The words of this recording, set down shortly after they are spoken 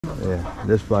Yeah,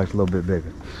 this flock's a little bit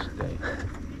bigger. Stay.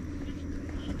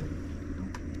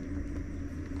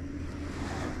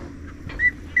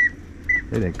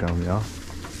 Here they come, y'all.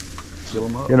 Kill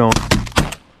them up. You know.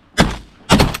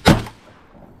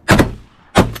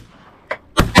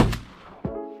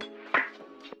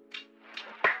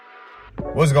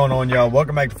 What's going on, y'all?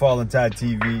 Welcome back to Fallen Tide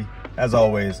TV. As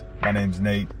always, my name's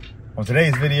Nate. On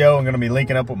today's video, I'm going to be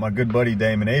linking up with my good buddy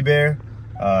Damon Abear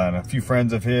and a few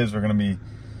friends of his. We're going to be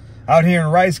out here in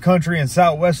rice country in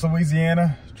southwest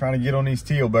Louisiana trying to get on these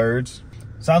teal birds.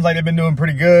 Sounds like they've been doing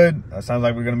pretty good. Sounds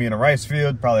like we're going to be in a rice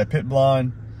field, probably a pit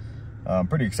blind. I'm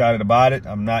pretty excited about it.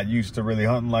 I'm not used to really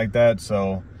hunting like that,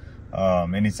 so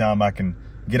anytime I can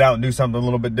get out and do something a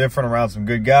little bit different around some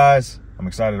good guys, I'm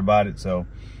excited about it. So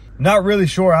not really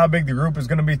sure how big the group is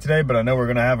going to be today, but I know we're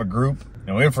going to have a group.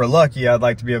 You know, if we're lucky, I'd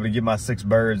like to be able to get my 6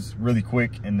 birds really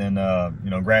quick and then, you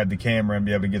know, grab the camera and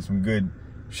be able to get some good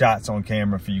shots on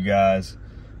camera for you guys.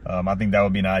 I think that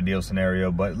would be an ideal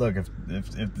scenario. But look, if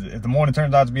the morning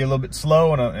turns out to be a little bit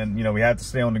slow and you know, we have to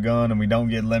stay on the gun and we don't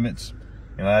get limits,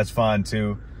 you know, that's fine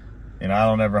too. You know, I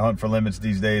don't ever hunt for limits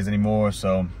these days anymore.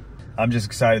 So I'm just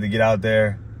excited to get out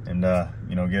there and,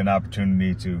 you know, get an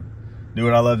opportunity to do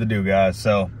what I love to do, guys.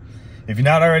 So if you're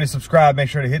not already subscribed, make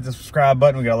sure to hit the subscribe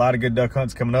button. We got a lot of good duck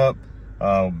hunts coming up.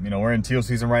 You know, we're in teal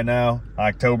season right now.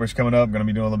 October's coming up. Going to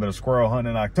be doing a little bit of squirrel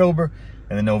hunting in October.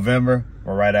 And then November,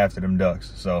 we're right after them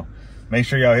ducks. So make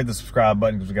sure y'all hit the subscribe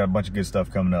button because we got a bunch of good stuff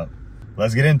coming up.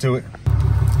 Let's get into it.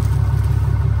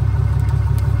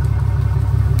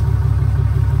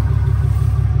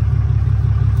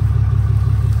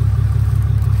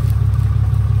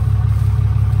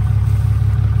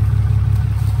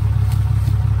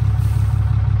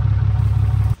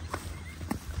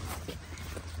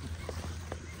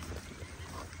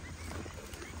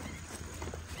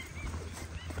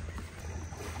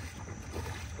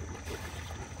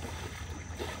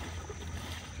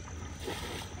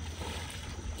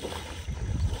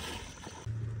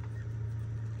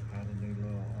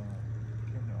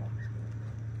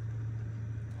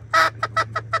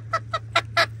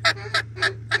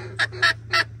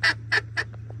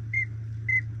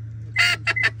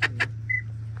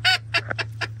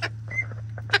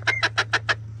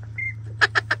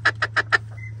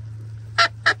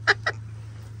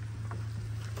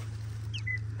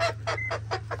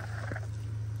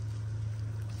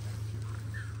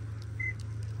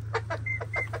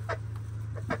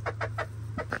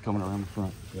 Coming around the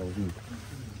front. That was me.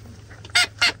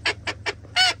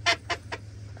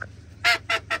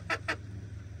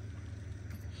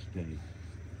 Stay.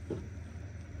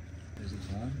 Is it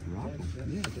time? Rock 'em.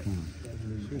 Yeah, it's time.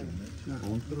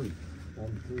 On 3.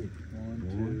 On 3. 1,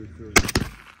 2, 3.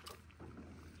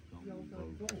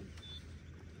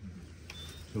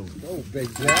 Oh, big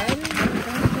daddy!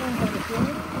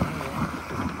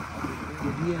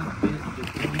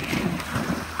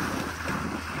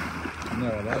 No,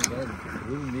 that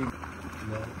we need.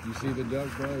 No. You see the duck,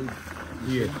 bro?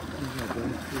 Here.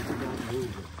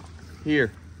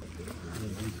 Here.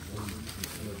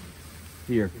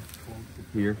 Here.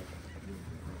 Here.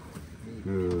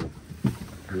 Good.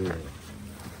 Good.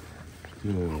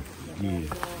 Good. Yeah.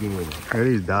 Good. Hey,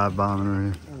 these dive bombing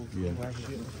right here. Yeah.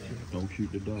 Don't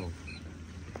shoot the dog.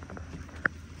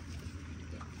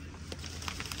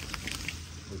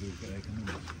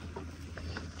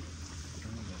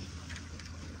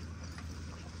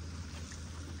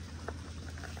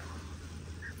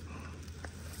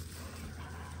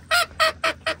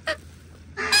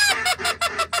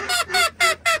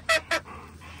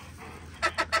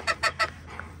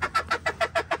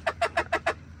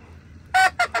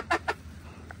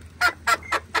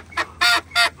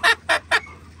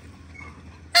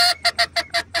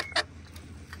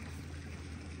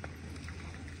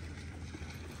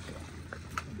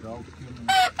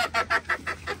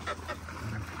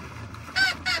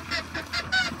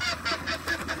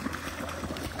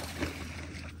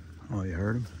 Oh, you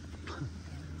heard him?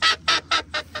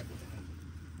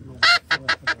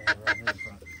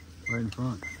 Right in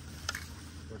front.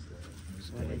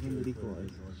 Stay.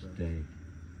 Stay.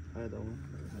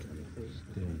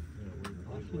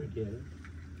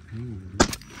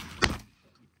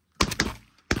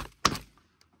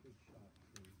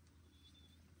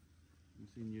 You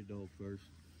seen your dog first.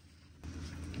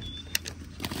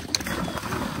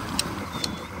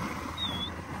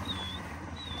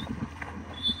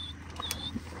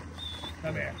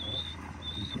 Come here.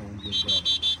 He's going to get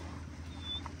that.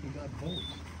 He got both.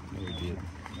 No, he did.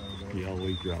 He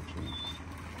always drops one.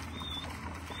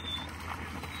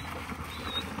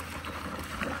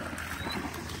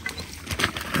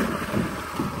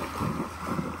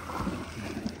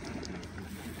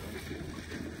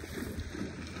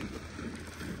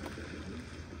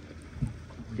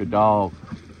 Good dog.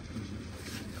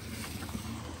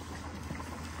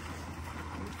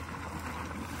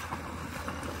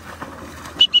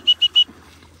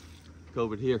 Go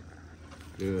over here.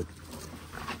 Good.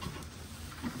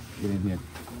 Get in here.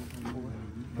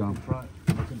 Come.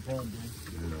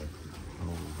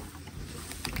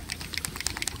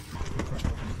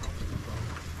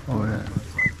 Oh yeah.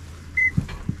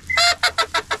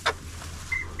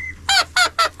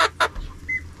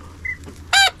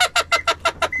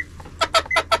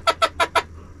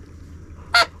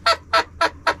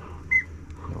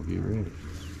 Y'all get ready.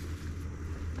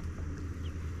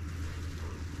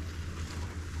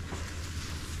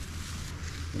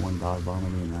 One dog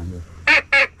bombing in right here.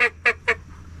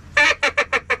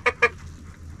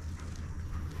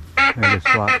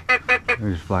 They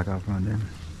just flock out front there.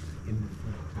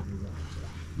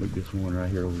 Look, this one right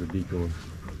here over the decoy.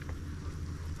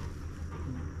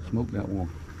 Smoke that one.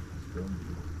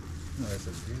 No, that's a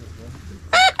deal, bro.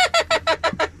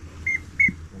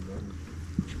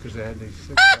 Because they had these 6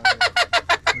 behind us.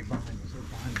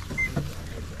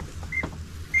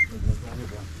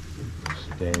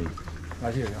 Stay.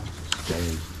 Right here, y'all.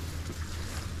 Stay.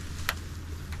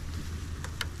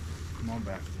 Come on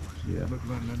back. Yeah. Look,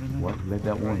 no. What? Let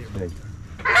that one stay.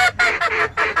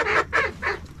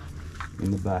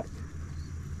 In the back.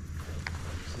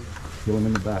 Kill him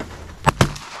in the back.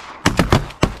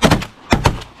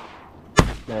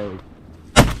 Stay.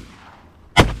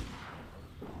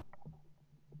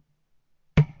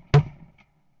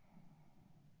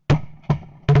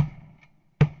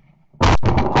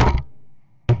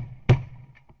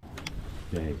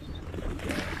 Stay.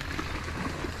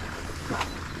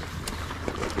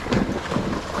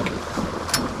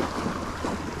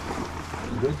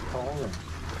 Good call.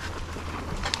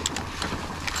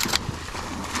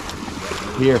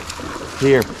 Here.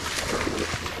 Here.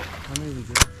 How many did you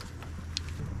get?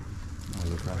 Oh,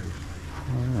 look right here.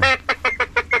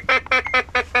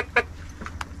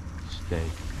 Stay.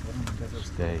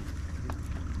 Stay.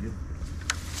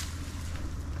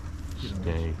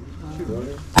 Stay.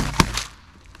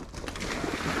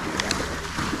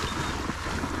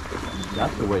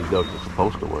 That's the way ducks are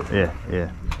supposed to work. Yeah, yeah.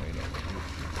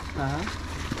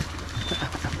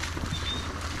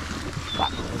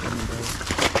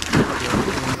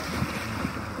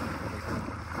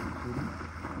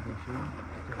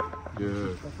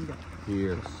 Good.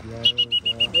 Here.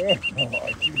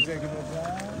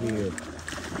 Here.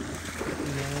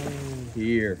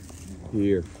 Here.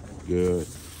 Here. Good.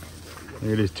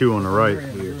 Look at these 2 on the right.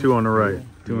 2 on the right.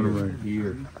 2 on the right.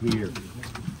 Here. Here.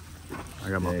 I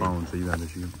got my phone, so you got to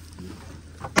shoot.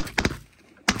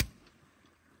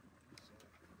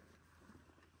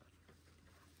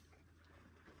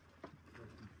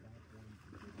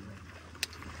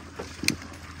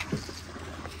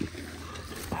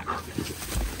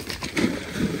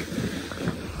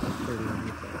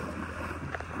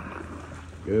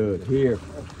 Good. Here.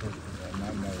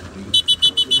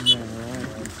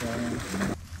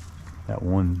 That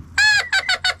one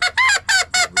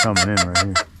coming in right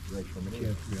here.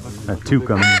 That 2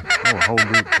 coming in. Oh, a whole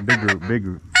group. Big group, big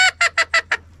group.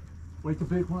 Wait the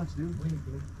big ones, dude. Wait,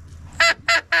 look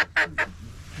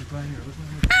right here. Look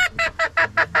right here.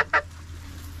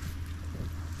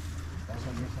 That's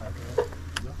on your side, right?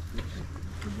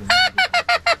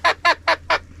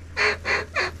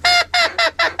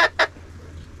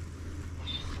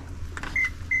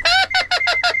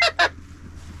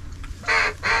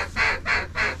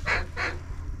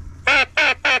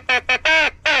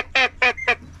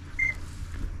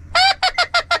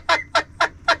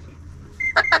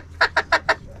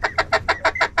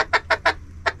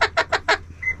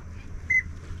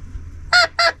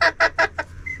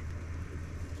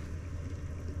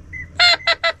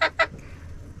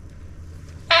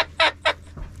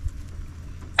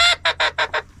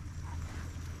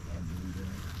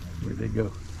 Where'd they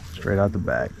go? Straight out the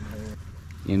back.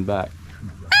 In back.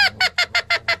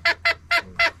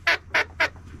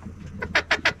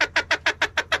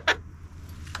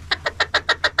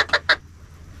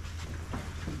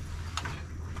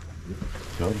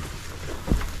 Go.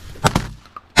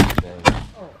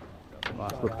 I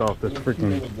slipped off this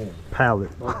freaking pallet.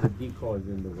 The decoys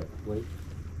in the way. Wait.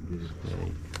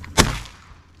 Stay.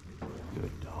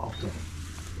 Good dog. Stay.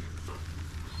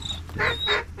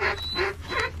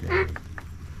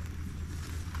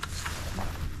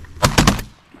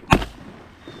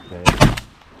 Stay.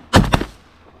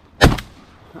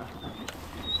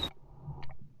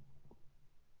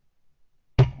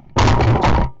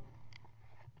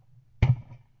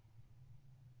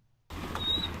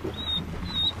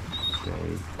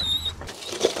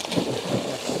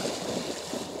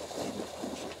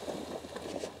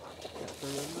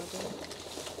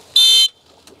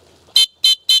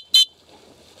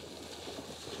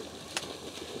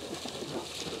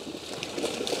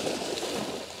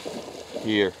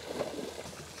 Here.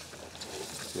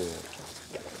 Good.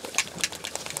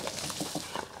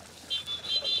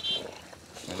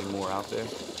 Any more out there?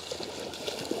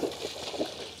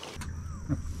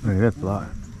 Look at that fly.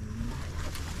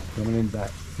 Coming in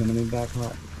back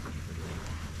hot.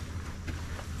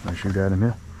 I shoot at him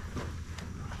here.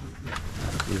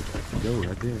 Go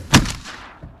right there.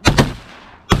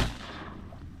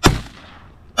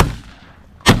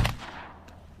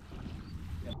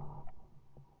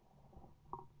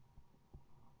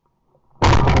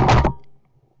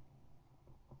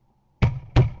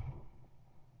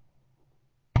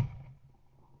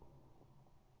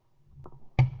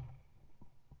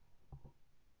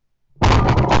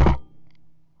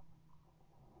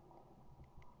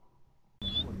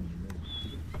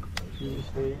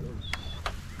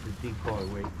 The decoy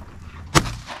weight.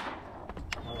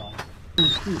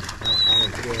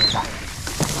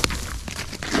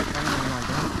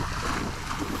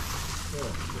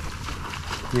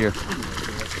 Here.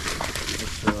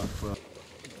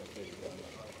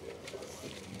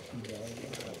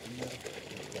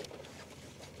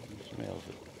 Smells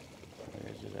it.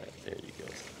 Where's it at? There you go.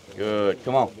 Good.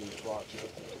 Come on.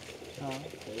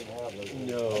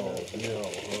 No.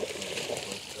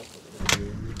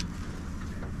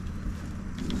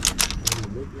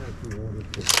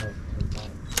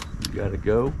 You gotta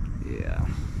go? Yeah.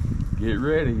 Get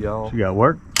ready, y'all. You got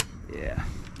work? Yeah.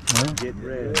 Get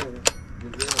ready.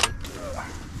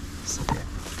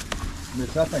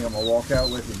 Mitch, I think I'm gonna walk out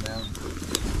with you now.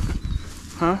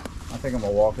 Huh? I think I'm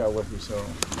gonna walk out with you, so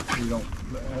you don't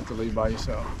have to leave by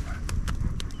yourself.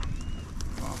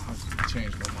 Oh, I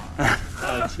changed my mind.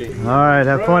 All right,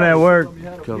 have fun at work.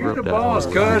 Cover You're up the that boss,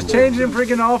 hole. cuz. Change them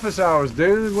freaking office hours,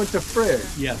 dude. What the frick?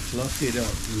 Yeah, fluff it up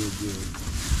real good.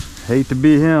 Hate to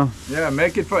be him. Yeah,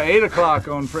 make it for 8 o'clock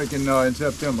on freaking in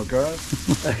September, cuz.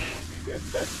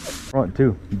 Front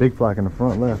too. Big flag in the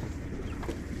front left.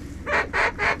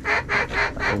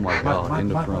 Oh my God, in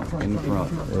the front, in the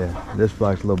front. Yeah, this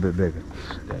flag's a little bit bigger.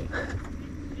 Stay.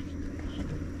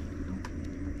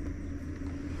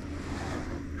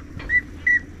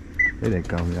 Here they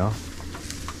come, y'all.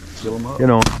 Kill them up. Get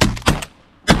on.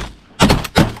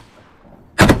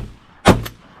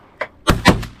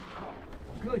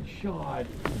 Good shot.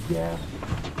 Yeah.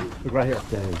 Look right here.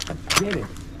 Get it.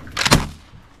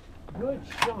 Good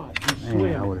shot. You Man,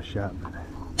 swim. I would have shot.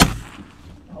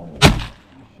 Oh, you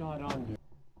shot under.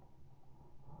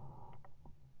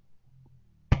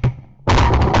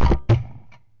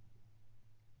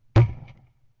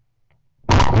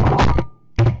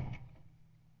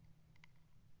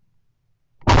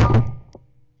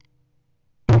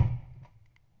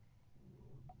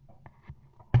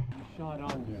 Shot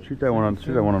under. Shoot that one on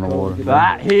the water.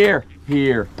 That here,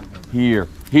 here, here,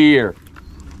 here,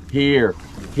 here,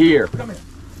 here,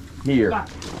 here,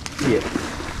 here.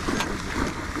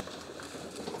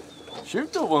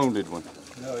 Shoot the wounded one.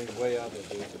 No, he's way out there,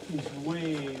 dude. He's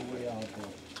way out there.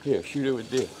 Here, shoot it with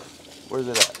this. Where's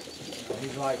it at?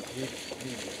 He's like, he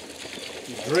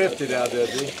drifted out there,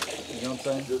 dude. You know what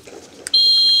I'm saying?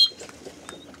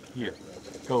 Here.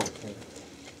 Go.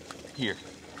 Here.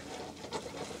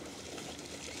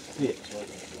 Sit.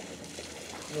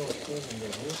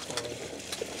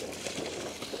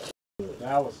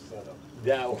 That was set up.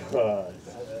 That was.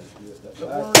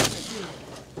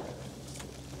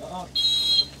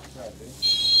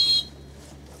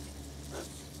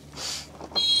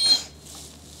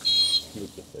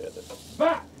 Look at that.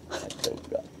 Back! That coat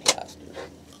got plastered.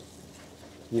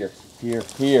 Here, here,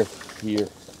 here, here,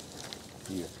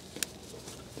 here.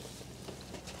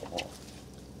 Come on.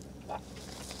 Back.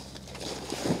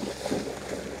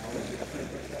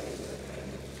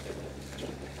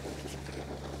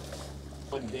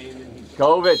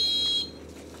 COVID.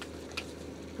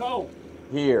 Go!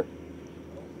 Here.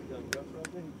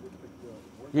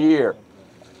 Here.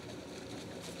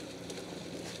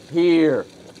 Here.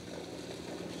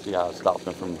 See how I stopped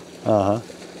him from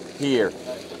here.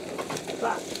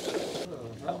 I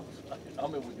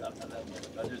mean, we got that.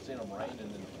 I just seen them raining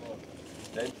in the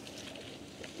front.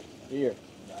 Here.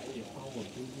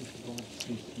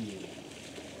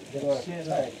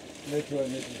 Hey, Mitch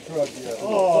wasn't in the truck yet.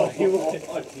 Oh, he was.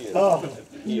 Oh,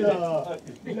 no.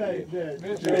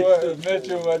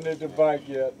 Mitchell wasn't at the bike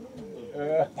yet. I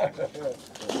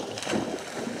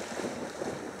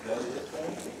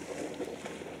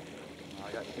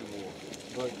got two more.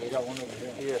 Look, they got one over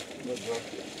here. Here. Look, bro.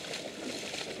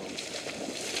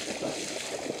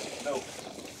 No.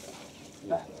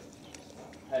 Back.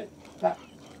 Hey. Back.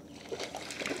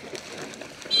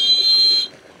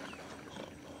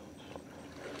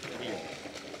 Here.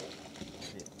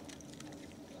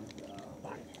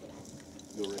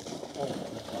 go, Rick.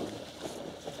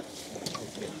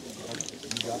 Okay.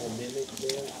 You got a minute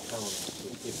there? Count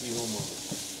it, if you don't mind.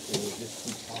 And we'll just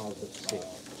keep pause at 6.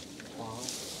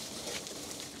 5.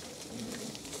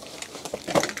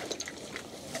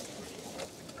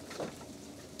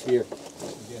 Here.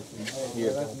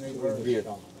 Here. Here.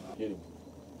 Get him.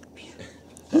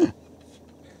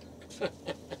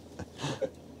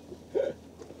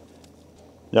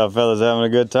 Y'all fellas having a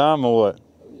good time or what?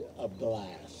 A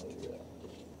blast.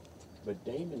 But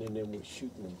Damon and them were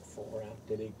shooting them far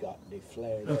after they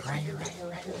flared up. Right here.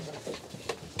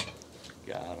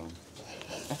 Got him.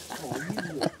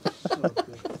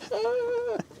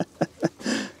 Oh,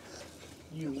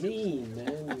 you mean,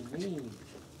 man, you mean.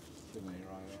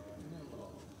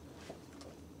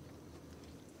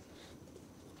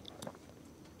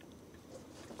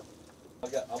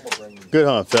 I'm gonna bring you. Good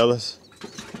hunt, fellas.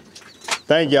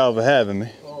 Thank y'all for having me.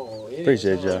 Oh,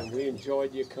 Appreciate anytime. y'all. We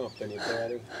enjoyed your company,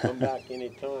 Daddy. Come back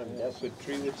anytime. That's what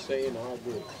Tree would say, and I'll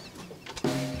do.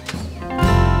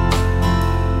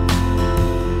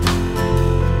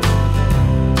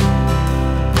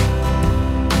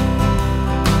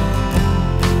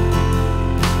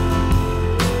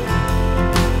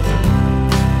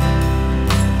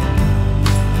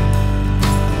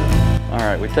 All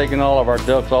right, we're taking all of our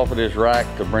ducks off of this rack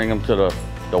to bring them to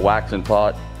the waxing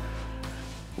pot.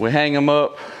 We hang them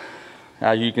up.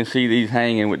 As you can see, these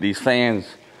hanging with these fans.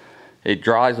 It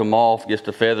dries them off, gets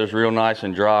the feathers real nice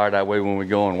and dry. That way when we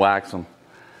go and wax them,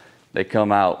 they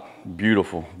come out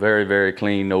beautiful. Very, very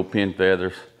clean, no pin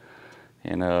feathers.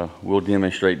 And we'll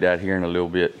demonstrate that here in a little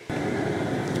bit.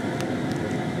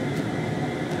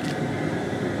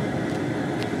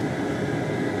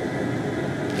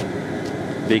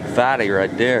 Big fatty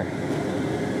right there.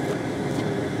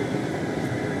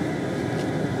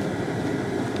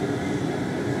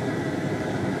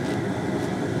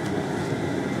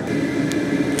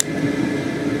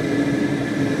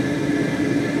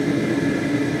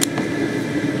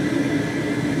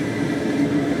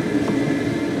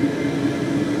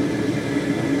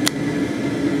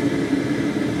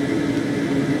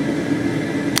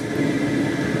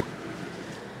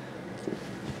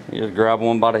 You just grab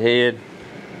one by the head.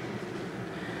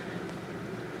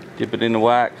 Dip it in the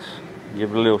wax,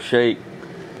 give it a little shake.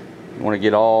 You want to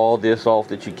get all this off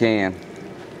that you can.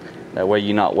 That way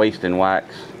you're not wasting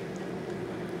wax.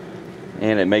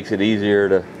 And it makes it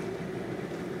easier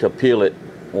to peel it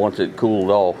once it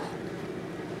cooled off.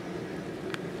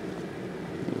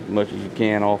 As much as you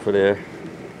can off of there.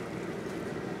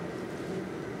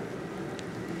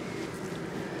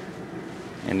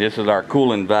 And this is our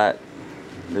cooling vat.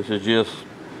 This is just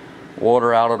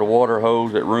water out of the water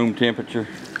hose at room temperature.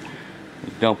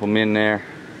 You dump them in there.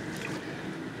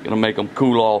 It's gonna make them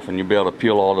cool off and you'll be able to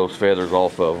peel all those feathers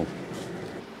off of them.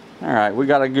 All right, we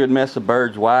got a good mess of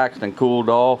birds waxed and cooled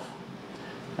off.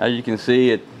 As you can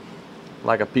see, it's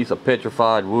like a piece of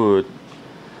petrified wood.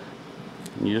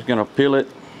 And you're just gonna peel it,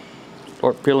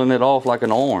 start peeling it off like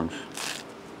an orange.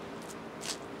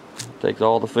 Takes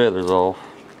all the feathers off.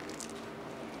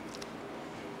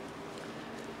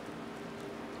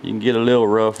 You can get a little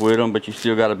rough with them, but you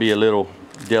still got to be a little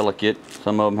delicate.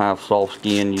 Some of them have soft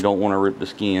skin. You don't want to rip the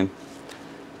skin.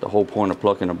 The whole point of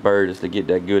plucking a bird is to get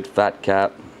that good fat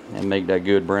cap and make that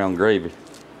good brown gravy.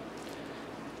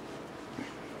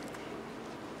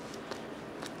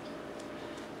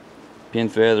 Pin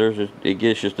feathers, it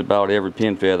gets just about every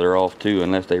pin feather off too,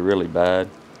 unless they're really bad.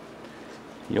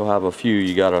 You'll have a few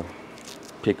you got to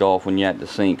pick off when you're at the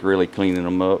sink, really cleaning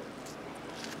them up.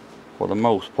 For the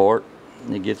most part,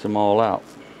 it gets them all out.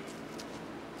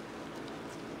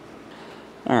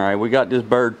 Alright, we got this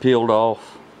bird peeled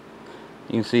off.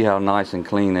 You can see how nice and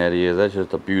clean that is. That's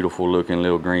just a beautiful looking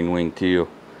little green winged teal.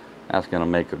 That's going to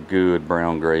make a good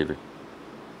brown gravy.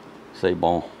 C'est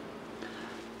bon.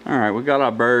 Alright, we got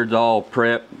our birds all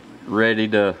prepped, ready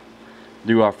to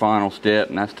do our final step,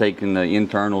 and that's taking the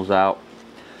internals out.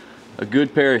 A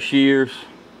good pair of shears.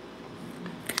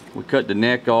 We cut the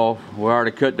neck off. We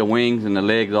already cut the wings and the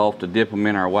legs off to dip them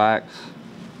in our wax.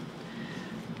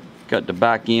 Cut the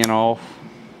back end off.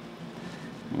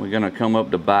 We're going to come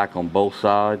up the back on both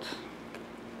sides.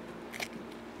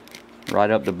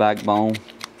 Right up the backbone.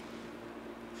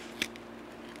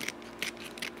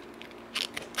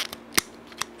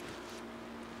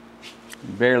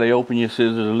 Barely open your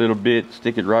scissors a little bit.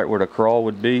 Stick it right where the craw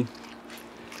would be.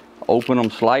 Open them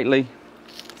slightly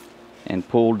and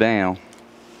pull down.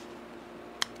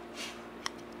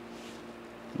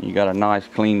 You got a nice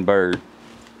clean bird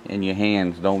and your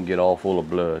hands don't get all full of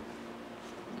blood.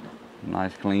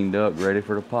 Nice clean duck ready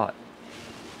for the pot.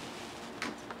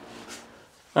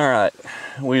 Alright,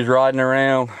 we was riding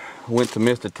around, went to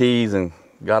Mr. T's and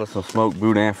got us some smoked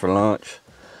boudin for lunch.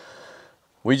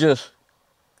 We just,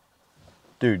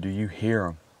 dude, do you hear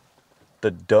them?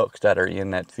 The ducks that are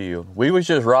in that field. We was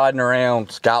just riding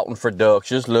around scouting for ducks,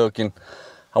 just looking.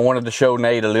 I wanted to show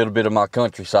Nate a little bit of my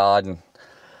countryside, and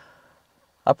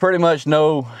I pretty much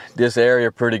know this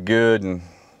area pretty good, and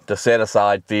the set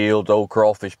aside fields, old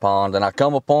crawfish ponds, and I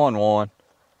come upon one.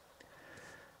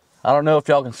 I don't know if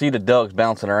y'all can see the ducks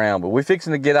bouncing around, but we're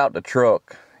fixing to get out the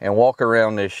truck and walk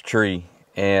around this tree,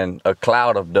 and a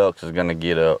cloud of ducks is gonna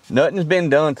get up. Nothing's been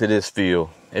done to this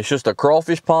field. It's just a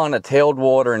crawfish pond that's held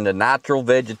water in the natural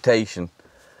vegetation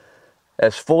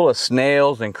that's full of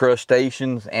snails and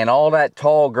crustaceans, and all that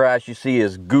tall grass you see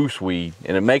is gooseweed,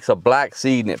 and it makes a black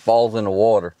seed and it falls in the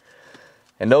water.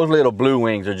 And those little blue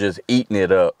wings are just eating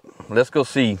it up. Let's go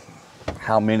see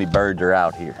how many birds are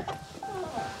out here.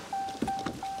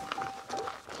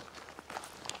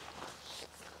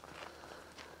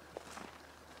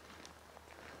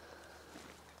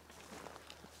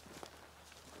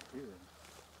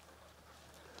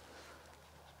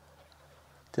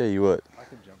 Tell you what, I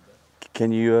can jump that.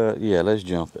 can you, yeah, let's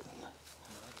jump it.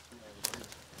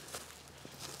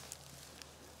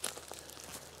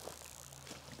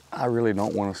 I really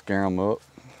don't want to scare them up.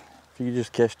 If you could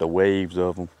just catch the waves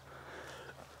of them.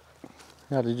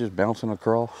 Yeah, they're just bouncing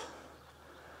across.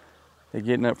 They're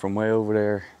getting up from way over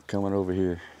there, coming over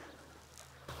here.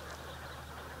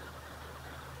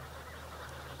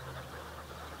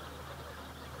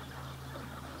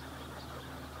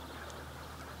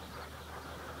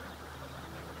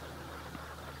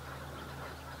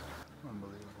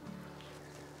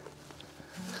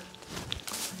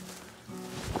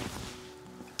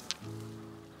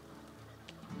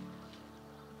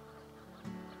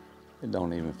 It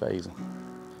don't even faze them.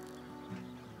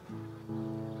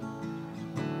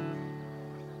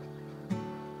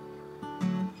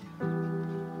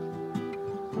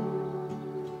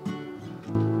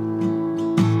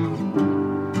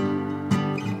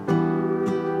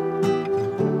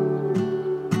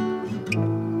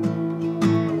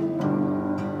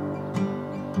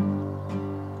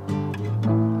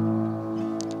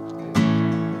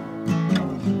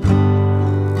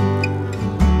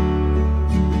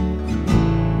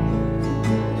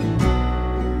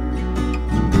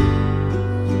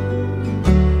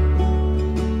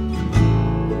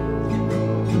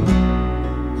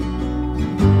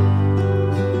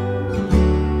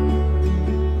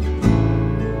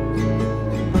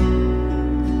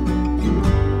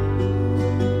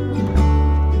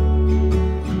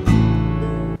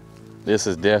 This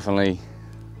is definitely,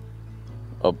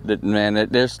 man,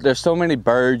 there's so many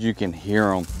birds, you can hear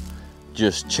them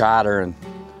just chattering.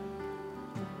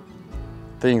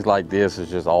 Things like this is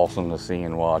just awesome to see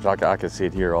and watch. I could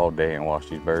sit here all day and watch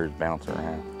these birds bounce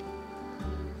around.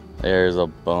 There's a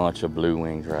bunch of blue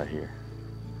wings right here.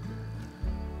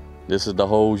 This is the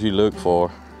holes you look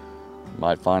for.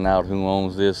 Might find out who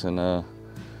owns this and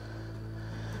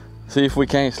see if we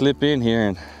can't slip in here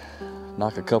and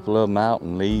knock a couple of them out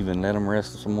and leave and let them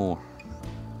rest some more.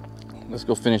 Let's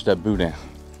go finish that boudin.